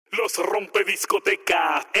Los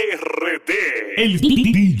rompediscotecas RD. El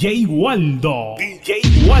DJ Waldo. DJ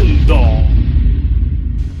Waldo.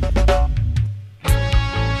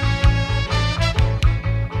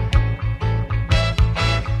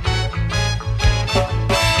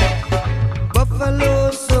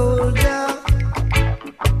 Buffalo soldier,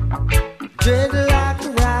 dreadlock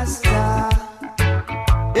rasta.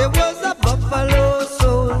 It was a buffalo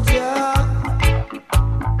soldier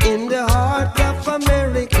in the heart of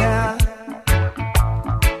America,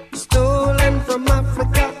 stolen from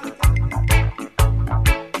Africa,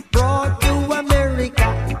 brought to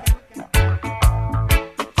America,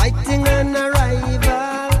 fighting an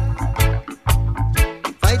arrival,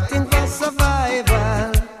 fighting for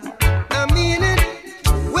survival. I mean it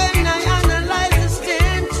when I analyze the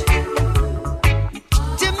stench.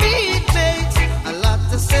 To me it makes a lot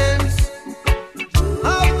of sense.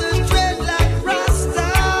 Of the dreadlock rasta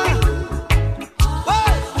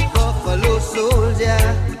was a buffalo soldier,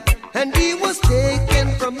 and he was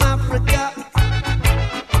taken from Africa,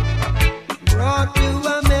 brought to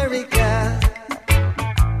America,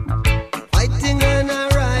 fighting an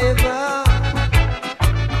arrival,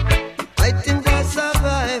 fighting for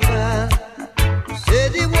survival.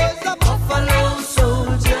 Said he was a buffalo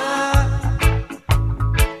soldier,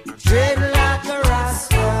 dreadlock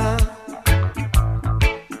rasta,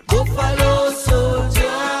 buffalo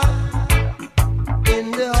soldier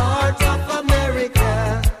in the heart of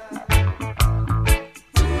America.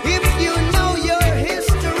 If you know your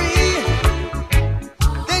history,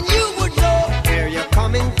 then you would know where you're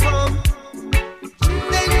coming from.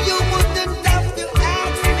 Then you wouldn't have to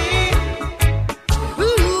ask me, who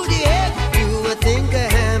the heck you would think I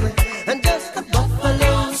am? I'm just a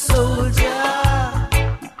buffalo soldier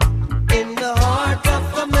in the heart of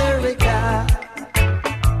America,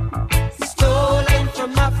 stolen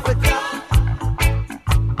from Africa,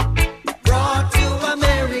 brought to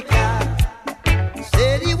America.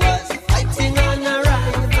 Said he was fighting on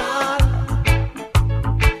arrival,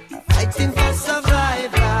 fighting for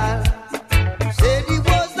survival. Said he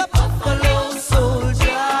was a buffalo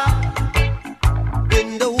soldier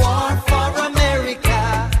in the war for America.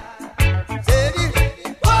 Said he,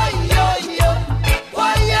 why yo yo,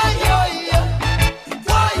 why yo yo yo,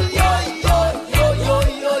 why yo yo yo yo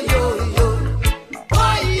yo yo yo,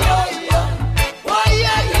 why yo yo, why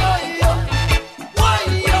yo yo yo, why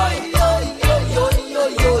yo yo yo yo yo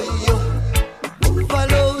yo yo.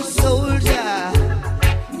 Buffalo soldier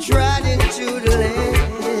trod into the land.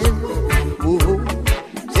 Whoa.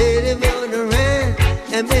 Said him on the land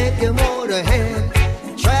and make him hold a hand.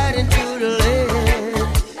 Trod into the land.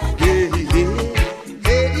 Yeah, yeah.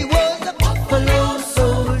 Said he was a buffalo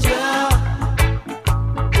soldier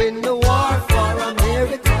in the war for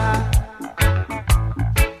America.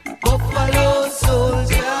 Buffalo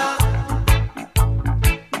soldier,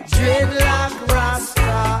 dreadlock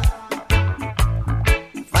rasta,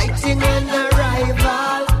 fighting an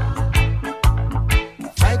arrival,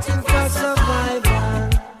 fighting for survival,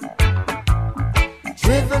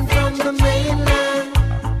 driven from the mainland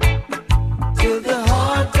to the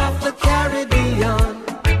heart of the Caribbean,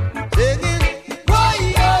 singing, why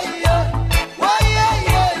yo yo, why yo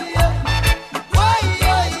yo yo, why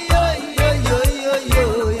yo yo yo yo yo yo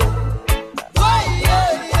yo, why yo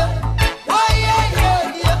yo, why yo yo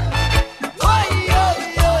yo, why yo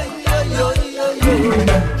yo yo yo yo yo.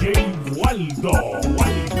 DJ Waldo.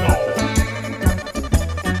 Waldo.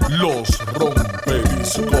 Los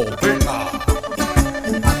rompediscotecas.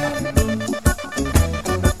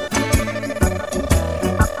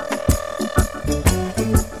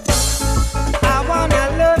 I wanna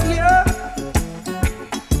love you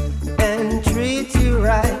and treat you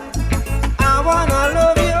right. I wanna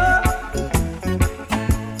love you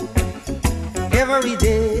every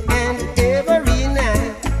day and every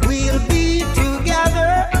night. We'll be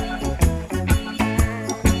together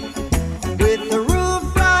with the roof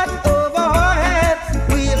right over our heads.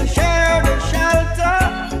 We'll share the shelter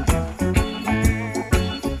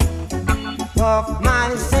of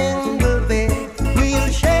my single bed. We'll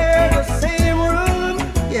share the same room,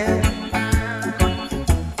 yeah.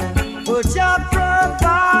 But you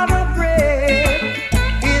provide a bread.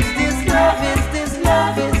 Is this love? Is this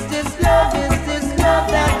love? Is this love? Is this love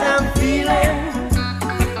that I'm feeling?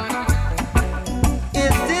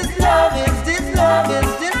 Is this love? Is this love?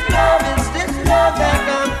 Is this love? Is this love that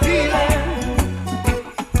I'm feeling?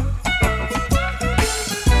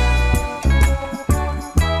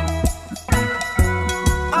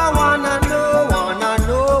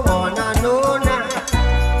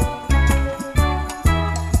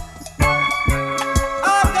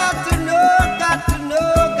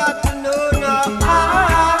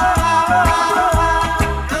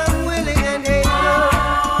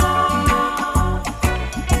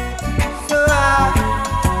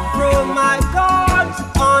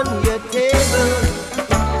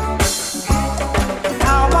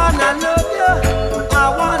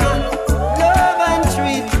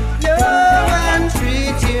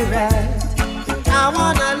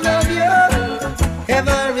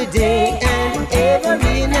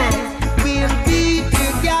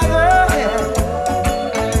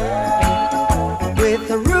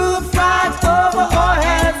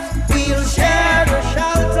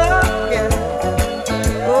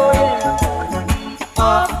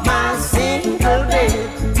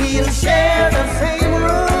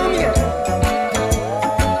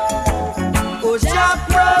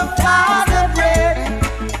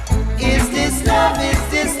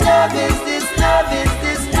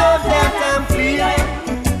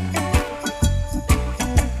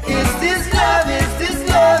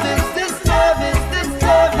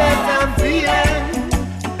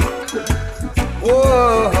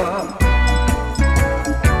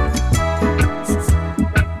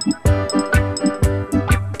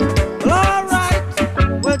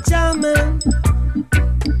 jamming.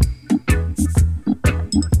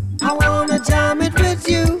 I wanna jam it with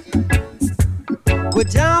you. We're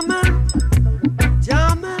jamming,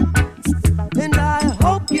 jamming, and I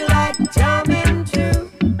hope you like jamming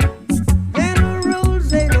too. Ain't no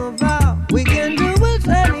rules, ain't no vow. We can do it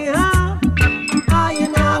anyhow. I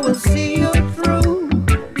and I will see you through.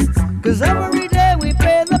 'Cause every day we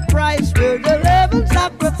pay the price. We're the living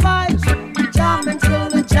sacrifice. Jamming till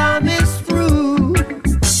the jam is through.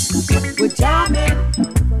 We're jamming.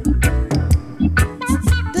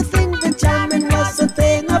 To think that jamming was a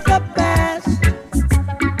thing of the past.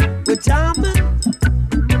 We're jamming.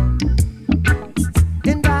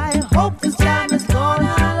 And I hope this jam is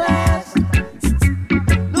gonna last.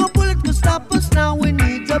 No bullet will stop us now. We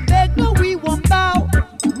need to beg, no we won't bow.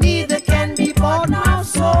 Neither can be bought nor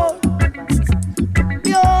sold.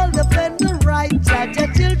 We all defend the right. Judge,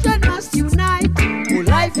 children must unite. Oh,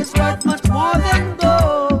 life is worth much more than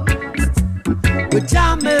gold. We're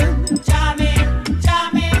jamming, jamming,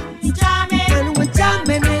 jamming, jamming, and we're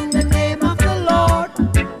jamming in the name of the Lord.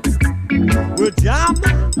 We're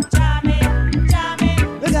jamming, jamming, jamming,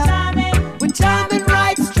 jamming. We're jamming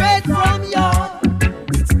right straight from your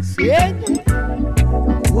sing.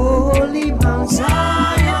 Holy Mount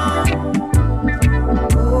Zion,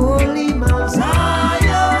 Holy Mount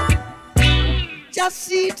Zion, just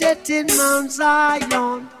seated in Mount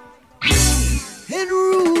Zion, and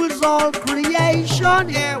rules all creation.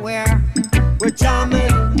 Yeah, we're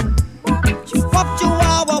jamming. Fuck you,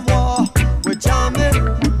 our war. We're jamming.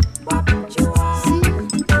 See,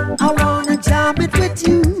 I wanna jam it with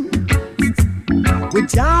you. We're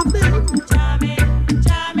jamming, jamming,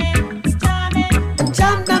 jamming, jamming, and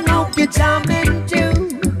jam them hope you're jamming too.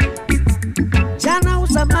 Jah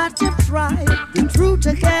knows how much you try. The truth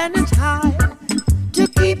again is high to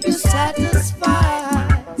keep you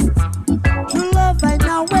satisfied. True love I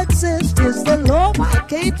know exists is the love I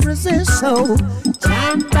can't resist. So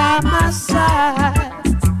jam by my side.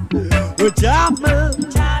 We're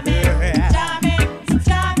jamming, jamming, jamming,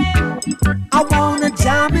 jamming. I wanna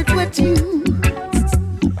jam it with you.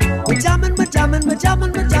 We're jamming, we're jamming, we're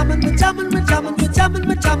jamming, we're jamming, we're jamming, we're jamming, we're jamming,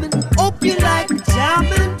 we're jamming. Hope you like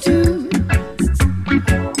jamming too.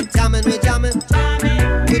 We're jamming, we're jamming, jamming,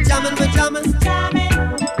 we're jamming, we're jamming, jamming.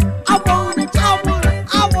 I wanna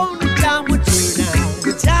jam with you now.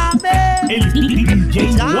 We're jamming. El DJ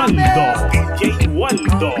Waldo. DJ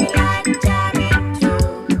Waldo.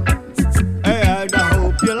 Hey, and I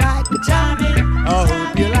hope you like the jamming. I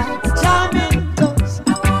hope you like the jamming. 'Cause I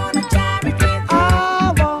wanna jam it with you. I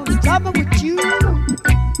wanna jam it with you.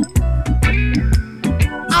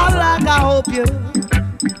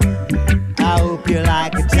 I hope you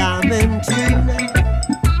like the jamming too.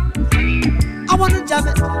 I wanna jam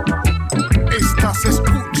it. Estás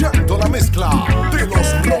escuchando la mezcla de los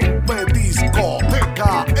Rompe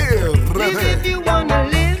Discoteca RD. If you wanna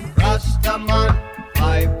live, Rastaman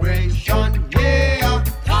vibration, yeah.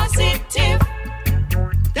 Positive.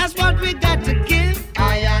 That's what we got to give.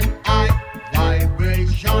 I and I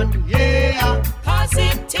vibration, yeah.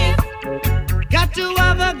 Positive. Got to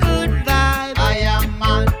have a good vibe. I am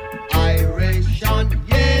an iration,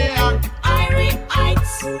 yeah.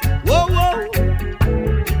 Irites. Whoa, whoa.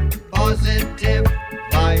 Positive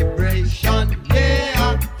vibration,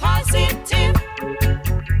 yeah. Positive.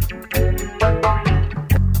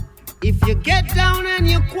 If you get down and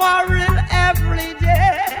you quarrel every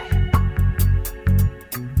day,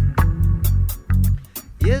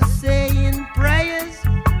 you're saying prayers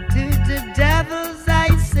to the devils, I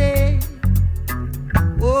say.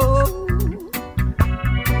 Oh,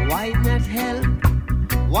 why not help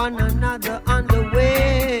one another on the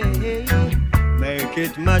way? Make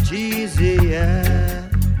it much easier.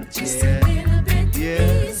 Just a little bit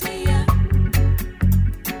easier.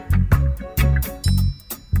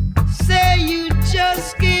 Say you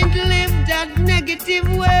just can't live that negative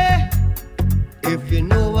way. If you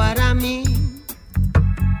know what I mean,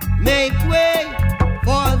 make way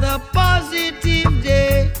for the positive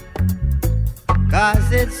day.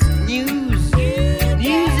 'Cause it's news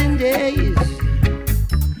and days,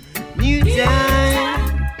 new time.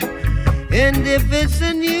 And if it's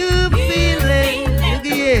a new feeling, look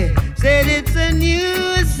here, said it's a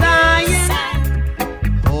new science.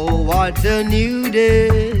 Oh, what a new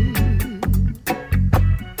day.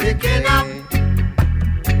 Picking up.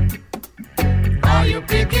 Are you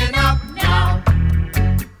picking up now?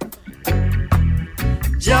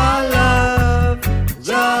 Your love,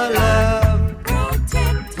 your love.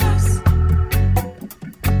 Protect us.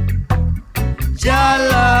 Your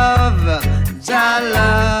love, your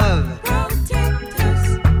love. Protect us.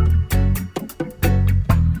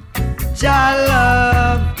 Your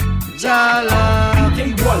love,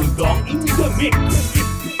 Mix.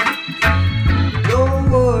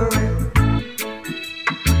 Don't worry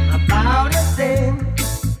about a thing.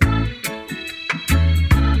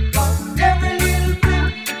 'Cause every little thing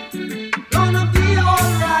gonna be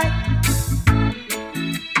alright.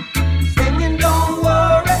 Singing, don't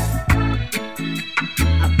worry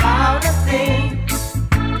about a thing.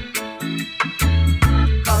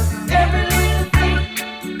 'Cause every little thing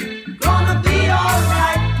gonna be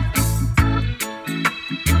alright.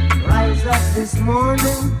 Rise up this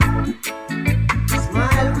morning